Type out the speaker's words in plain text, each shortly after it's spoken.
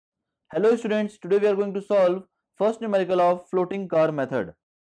Hello students, today we are going to solve first numerical of floating car method.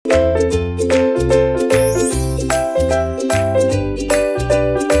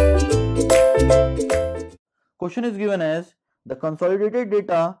 Question is given as the consolidated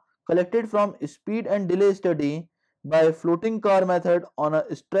data collected from speed and delay study by floating car method on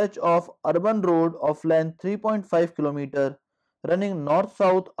a stretch of urban road of length 3.5 km running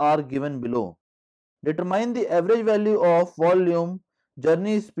north-south are given below. Determine the average value of volume,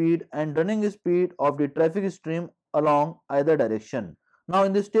 journey speed and running speed of the traffic stream along either direction. Now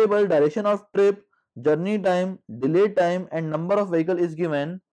in this table, direction of trip, journey time, delay time and number of vehicle is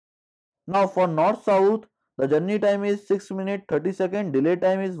given. Now for north-south, the journey time is 6 minutes 30 seconds, delay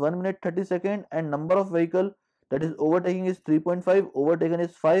time is 1 minute 30 seconds and number of vehicle, that is overtaking, is 3.5, overtaken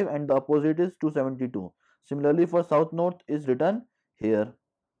is 5 and the opposite is 272. Similarly for south-north is written here.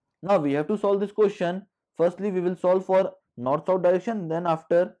 Now we have to solve this question. Firstly, we will solve for north-south direction, then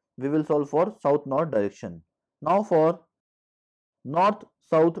after we will solve for south-north direction. Now for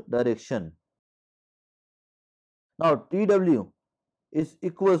north-south direction. Now TW is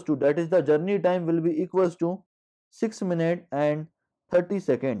equals to, that is the journey time will be equals to 6 minutes and 30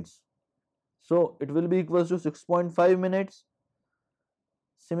 seconds. So it will be equals to 6.5 minutes.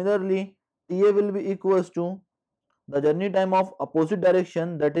 Similarly, TA will be equals to the journey time of opposite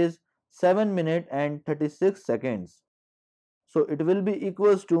direction, that is 7 minutes and 36 seconds. So it will be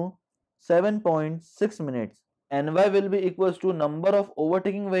equals to 7.6 minutes. NY will be equals to number of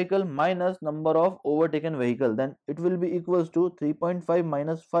overtaking vehicle minus number of overtaken vehicle. Then it will be equals to 3.5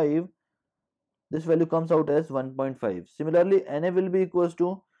 minus 5. This value comes out as 1.5. Similarly, NA will be equals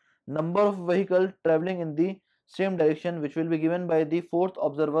to number of vehicle traveling in the same direction, which will be given by the fourth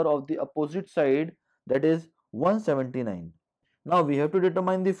observer of the opposite side, that is 179. Now we have to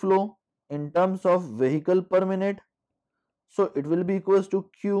determine the flow in terms of vehicle per minute. So it will be equals to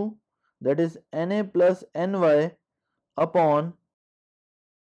Q, that is NA plus NY upon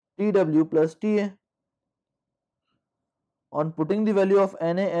TW plus TA. On putting the value of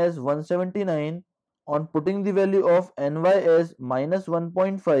NA as 179, on putting the value of NY as minus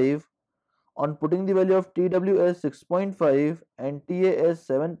 1.5, on putting the value of TW as 6.5 and TA as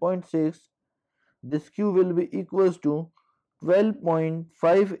 7.6, this Q will be equals to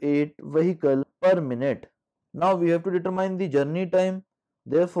 12.58 vehicle per minute. Now we have to determine the journey time.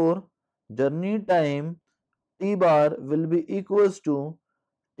 Therefore, journey time T bar will be equals to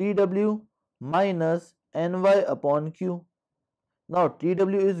TW minus NY upon Q. Now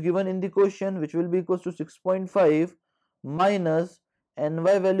TW is given in the question, which will be equals to 6.5 minus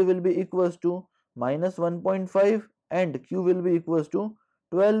NY value will be equals to minus 1.5 and Q will be equals to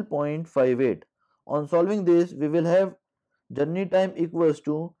 12.58. On solving this, we will have journey time equals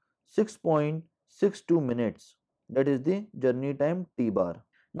to 6.62 minutes. That is the journey time T bar.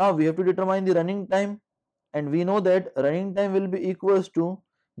 Now we have to determine the running time, and we know that running time will be equals to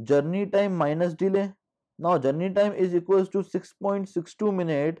journey time minus delay. Now journey time is equals to 6.62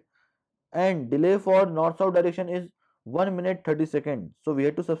 minutes and delay for north-south direction is 1 minute 30 seconds. So we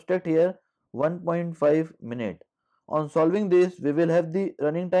have to subtract here 1.5 minute. On solving this, we will have the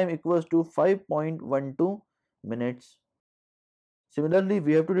running time equals to 5.12 minutes. Similarly,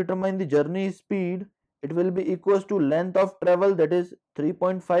 we have to determine the journey speed. It will be equals to length of travel, that is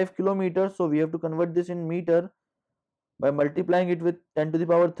 3.5 kilometers. So we have to convert this in meter by multiplying it with 10 to the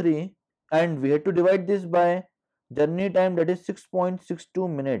power 3, and we have to divide this by journey time, that is 6.62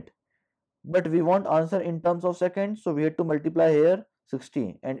 minutes. But we want answer in terms of seconds, so we have to multiply here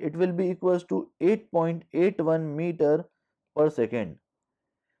 60 and it will be equals to 8.81 meter per second.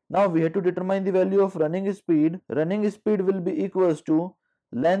 Now we have to determine the value of running speed. Running speed will be equals to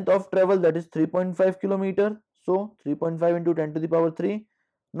length of travel, that is 3.5 kilometer. So 3.5 into 10 to the power 3.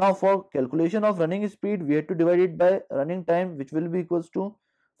 Now for calculation of running speed, we have to divide it by running time, which will be equals to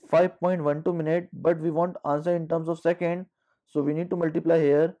 5.12 minutes, but we want answer in terms of second, so we need to multiply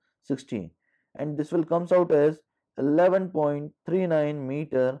here 60 and this will comes out as 11.39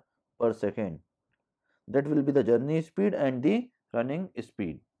 meter per second. That will be the journey speed and the running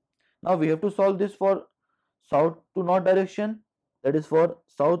speed. Now we have to solve this for south to north direction, that is for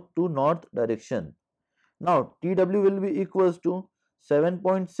south to north direction. Now TW will be equals to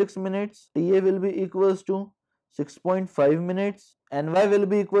 7.6 minutes, TA will be equals to 6.5 minutes, NY will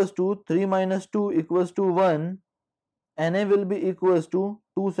be equals to 3 minus 2 equals to 1, NA will be equals to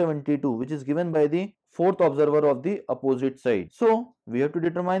 272, which is given by the fourth observer of the opposite side. So we have to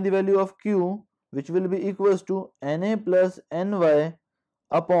determine the value of Q, which will be equals to NA plus NY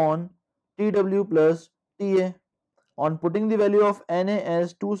upon TW plus TA. On putting the value of NA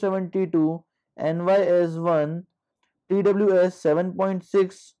as 272, NY as 1, TW as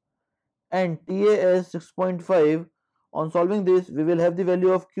 7.6 and TA as 6.5. On solving this, we will have the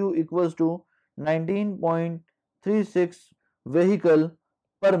value of Q equals to 19.36 vehicle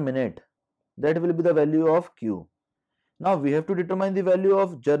per minute. That will be the value of Q. Now we have to determine the value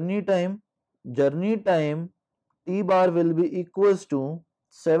of journey time. Journey time T bar will be equals to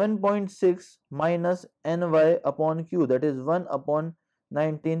 7.6 minus Ny upon Q, that is 1 upon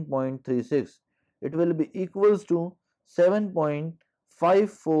 19.36. It will be equals to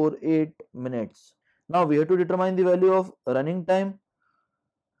 7.548 minutes. Now we have to determine the value of running time.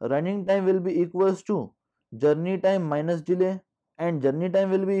 Running time will be equals to journey time minus delay, and journey time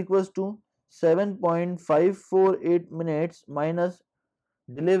will be equals to 7.548 minutes minus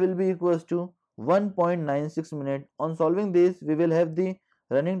delay will be equals to 1.96 minutes. On solving this, we will have the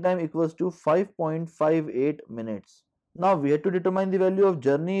running time equals to 5.58 minutes. Now we have to determine the value of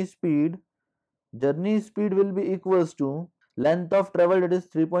journey speed. Journey speed will be equals to length of travel, that is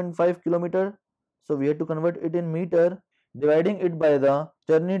 3.5 kilometer. So we have to convert it in meter, dividing it by the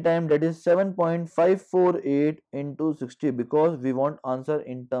journey time, that is 7.548 into 60, because we want answer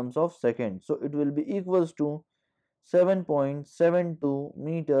in terms of seconds. So it will be equals to 7.72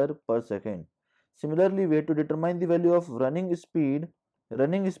 meter per second. Similarly, we have to determine the value of running speed.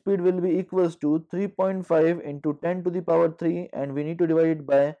 Running speed will be equals to 3.5 into 10 to the power 3, and we need to divide it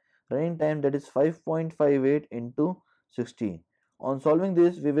by running time, that is 5.58 into 60. On solving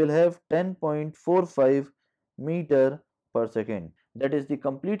this, we will have 10.45 meter per second. That is the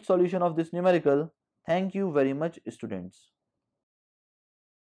complete solution of this numerical. Thank you very much, students.